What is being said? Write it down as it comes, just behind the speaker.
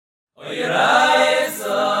Daf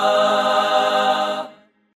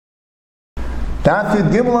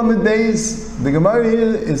Yud Gimel Amud Beis. The Gemara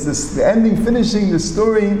here is the ending, finishing the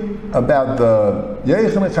story about the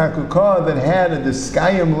Yeichan HaChakukah that had a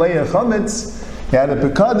Diskayim Leia Chametz. He had a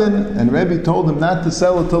Pekadin, and Rabbi told him not to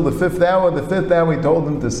sell it till the 5th hour. The 5th hour he told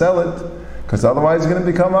him to sell it, because otherwise it's going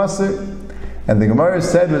to become Asr. And the Gemara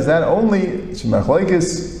said, was that only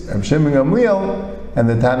Shemachlekes, Reb Shimon Gamliel, and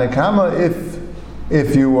the Tanakama,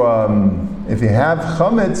 if you have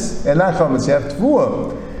Chametz, and not Chametz, you have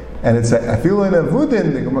Tvuah. And it's I feel in a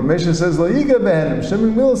Vudin, the Mishnah says, Lo Yiga Behen.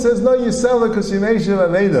 Shimon Gamliel says, no, you sell it because you make Shiur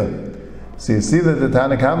Aveda. So you see that the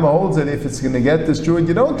Tanakama holds that if it's going to get destroyed,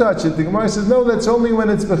 you don't touch it. The Gemara says, no, that's only when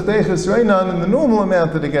it's B'chteiches Reinan, in the normal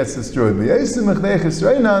amount that it gets destroyed. But Yaisim B'chteiches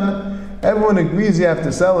Reinan, everyone agrees you have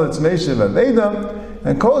to sell it, it's Meishav Aveda.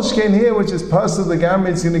 And Kol Shkein here, which is possible the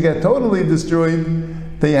garment's going to get totally destroyed,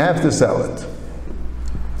 then you have to sell it.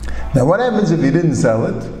 Now what happens if you didn't sell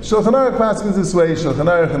it? Shulchan Aruch passes this way, Shulchan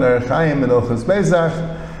Aruch and Aruch Chaim and Ilchos Pesach,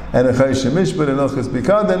 and Echai Shemishpat and Ilchos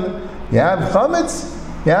Bikadin. You have Chametz,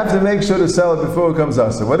 you have to make sure to sell it before it comes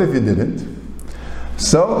Asr. What if you didn't?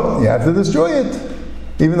 So, you have to destroy it,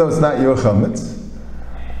 even though it's not your Chametz.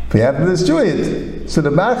 But you have to destroy it. So the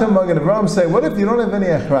Bacham Magen Avraham say, what if you don't have any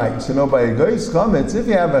Achrayis? You know, by a Goy's Chametz, if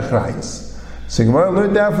you have Achrayis. So Gemara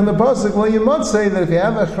learned down from the Pasuk, well, you must say that if you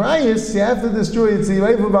have Achrayis, you have to destroy it, so you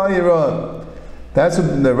wait for Bal Yirah. That's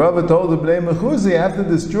what the Rabbi told the Bnei Mechuzah, you have to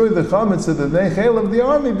destroy the Chametz of the Bnei Chel of the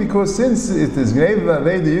army, because since it is Gnei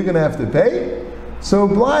Vaveda, you're going to have to pay, so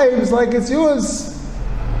blives like it's yours.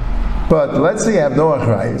 But let's say you have no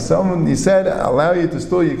Achrayis. Someone, he said, I'll allow you to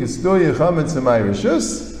store, you can store your Chametz in my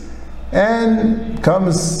Rishus, and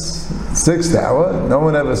comes 6th hour, no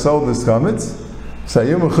one ever sold this Chametz, so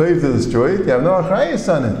you're mechayiv to destroy it, you have no Achrayis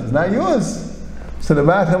on it, it's not yours. So the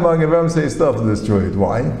Bacham Magen Avraham says still to destroy it.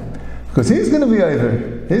 Why? Because he's going to be over.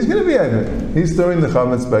 He's going to be over. He's storing the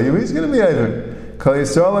Chametz by you, he's going to be over. Kol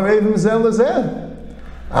Yisrael Arevim Zel Lazeh.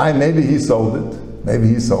 Maybe he sold it. Maybe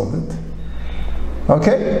he sold it.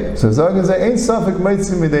 Okay, so Zogan say, ain't Safek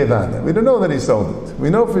Meitzim Midei Vada. We don't know that he sold it. We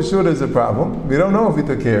know for sure there's a problem. We don't know if he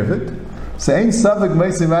took care of it. So ain't Safek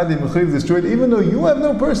Meitzim Vada Mechayiv destroyed, even though you have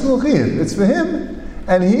no personal Chayiv. It's for him.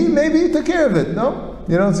 And maybe he took care of it. No,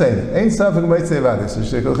 you don't say that. Ain't Safek Meitzim Vada. So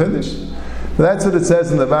Shekel Chiddush. But that's what it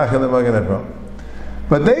says in the Bach and the Magen Avraham.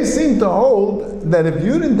 But they seem to hold that if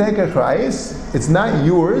you didn't take Achrayis, it's not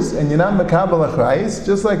yours, and you're not Makabal Achrayis,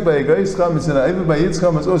 just like by a Geis Cham, it's not over, by Yitz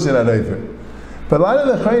Cham, it's also not over. But a lot of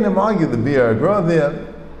the Chayim argue, the Biur Agra there,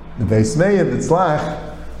 the Beis Meir, the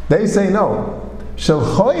Tzlach, they say no. Shel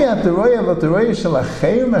Choyat Teroya V'Teroya Shel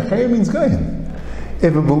Acherim, Acherim means Goyim.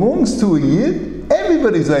 If it belongs to a Yid,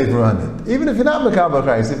 everybody's over on it. Even if you're not Makabal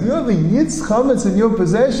Achrayis. If you have a Yitz Chametz in your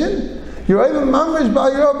possession, you're over Mamish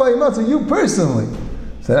Bal Yirah Bal Yimatzah, you personally.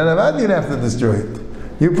 So then Avad you'd have to destroy it.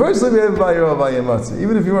 You personally be able to buy your Bal Yimatzah,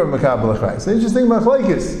 even if you weren't Makabal Achrayis. So interesting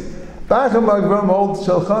Machlekes. Bacham Magbram holds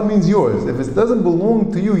Shalcha means yours. If it doesn't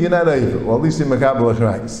belong to you, you're not over. Well, at least you're Makabal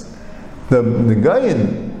Achrayis. The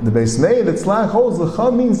Gayin, the Beis Meir, the Tzlach holds the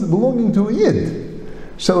Cham means belonging to a Yid.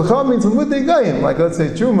 Shalcha means Lamudei Gayin, like let's say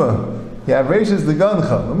Truma. You have Reishis the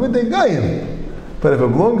Gancha, Lamudei Gayin. But if it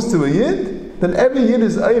belongs to a Yid, then every Yid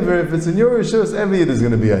is over. If it's in your Rishus, every Yid is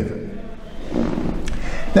going to be over.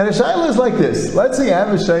 Now the Shaila is like this. Let's say you have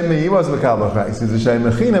a Shema, he was Makabal Achrayis. He's a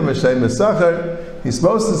Shema Chinam, a Shema Sachar. He's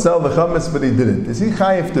supposed to sell the Chametz, but he didn't. Is he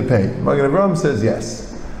chayiv to pay? Magen Avraham says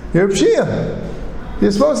yes. You're a Pshia.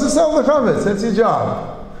 You're supposed to sell the Chametz. That's your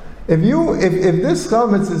job. If this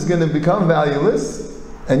Chametz is going to become valueless,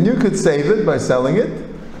 and you could save it by selling it,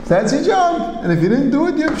 that's your job. And if you didn't do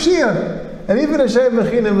it, you're a Pshia. And even a Shema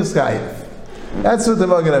Chinam is chayiv. That's what the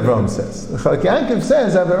Magen Avraham says. The Chalak Yankov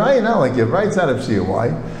says, Avarayah not like you. Right's not a Pshia.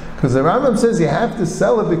 Why? Because the Rambam says you have to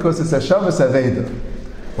sell it because it's a Shavas Aveda.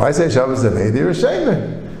 Why say Shabbos Aveda? You're a Shemer.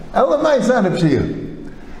 Elamai, it's not a Pshia.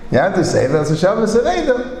 You have to say that's a Shabbos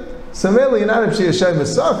Aveda. So really, you're not a Pshia. Shemer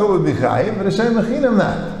Sacha would be Chayiv, but a Shemer Chinam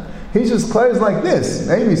not. He just clears like this.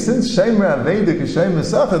 Maybe since Shemer Aveda is Shemer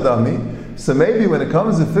Sacha Dami, so maybe when it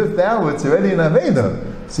comes to 5th hour, it's already an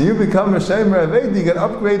Aveda. So you become a Shemer Aveda, you get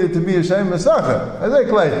upgraded to be a Shemer Sacha. As I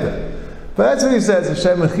clear it. But that's what he says. A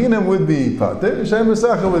Shemer Chinam would be Pater, a Shemer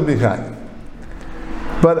Sacha would be Chayiv.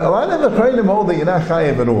 But a lot of the Chayim hold that you're not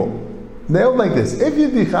chayiv at all. They hold like this. If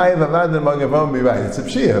you'd be chayiv, Avad and Magen Avraham be right. It's a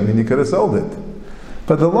pshia. I mean, you could have sold it.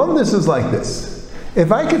 But the lumdus is like this.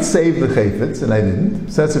 If I could save the chayfetz, and I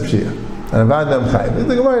didn't, so that's a pshia. And Avad and chayiv.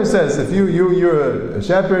 The Gemara says, if you're a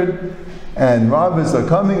shepherd, and robbers are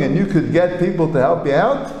coming, and you could get people to help you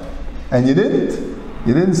out, and you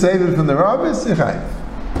didn't save it from the robbers, you're chayiv.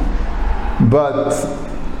 But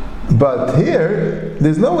But here,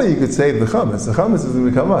 there's no way you could save the chametz. The chametz is going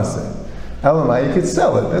to become aseh. Elamai, you could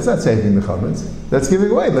sell it. That's not saving the chametz. That's giving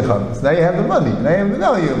away the chametz. Now you have the money. Now you have the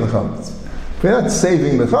value of the chametz. But you're not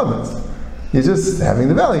saving the chametz. You're just having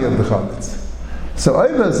the value of the chametz. So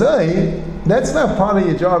Oivazai, that's not part of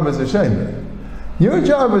your job as a shemer. Your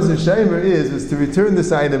job as a shemer is to return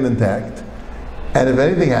this item intact. And if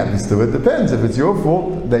anything happens to it, depends. If it's your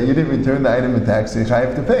fault that you didn't return the item intact, so you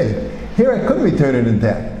have to pay. Here I couldn't return it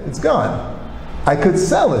intact. It's gone. I could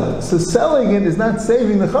sell it. So selling it is not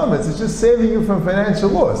saving the chametz, it's just saving you from financial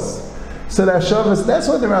loss. So that Shavas, that's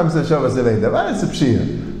what the Ram says Shavas Aveda. Not it's a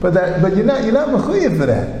pshir. But you're not mechuyev for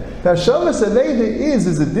that. That Shavas Aveda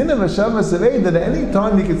is a din of a Shavas Aveda that any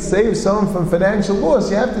time you could save someone from financial loss,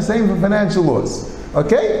 you have to save him from financial loss.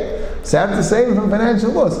 Okay? So you have to save him from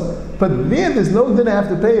financial loss. But there's no din I have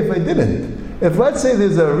to pay if I didn't. If let's say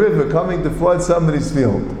there's a river coming to flood somebody's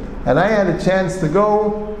field, and I had a chance to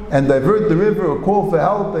go and divert the river or call for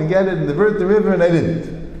help and get it and divert the river and I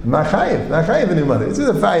didn't. I'm not chayiv any money. This is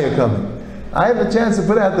a fire coming. I have a chance to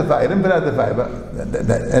put out the fire. I didn't put out the fire. But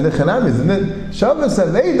and the chanam isn't it? Shavas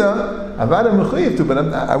Aveda, Avada mechuyev to, but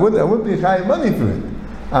I wouldn't be chayiv money for it.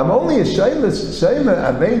 I'm only a shemer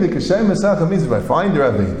Aveda k'shemer sacha means if I find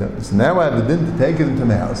your Aveda. So now I have a din to take it into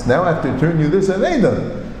my house. Now I have to return you this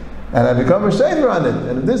Aveda. And I become a shemer on it.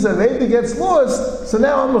 And if this Aveda gets lost, so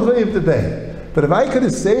now I'm mechuyev to pay. But if I could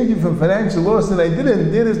have saved you from financial loss and I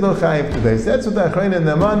didn't, there is no chayiv to pay. So that's what the Aharon and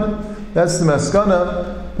Naman, that's the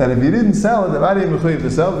maskana, that if you didn't sell it, the Rabbi mechuyev to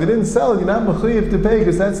sell. If you didn't sell it, you're not mechuyev to pay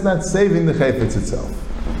because that's not saving the chayfetz itself.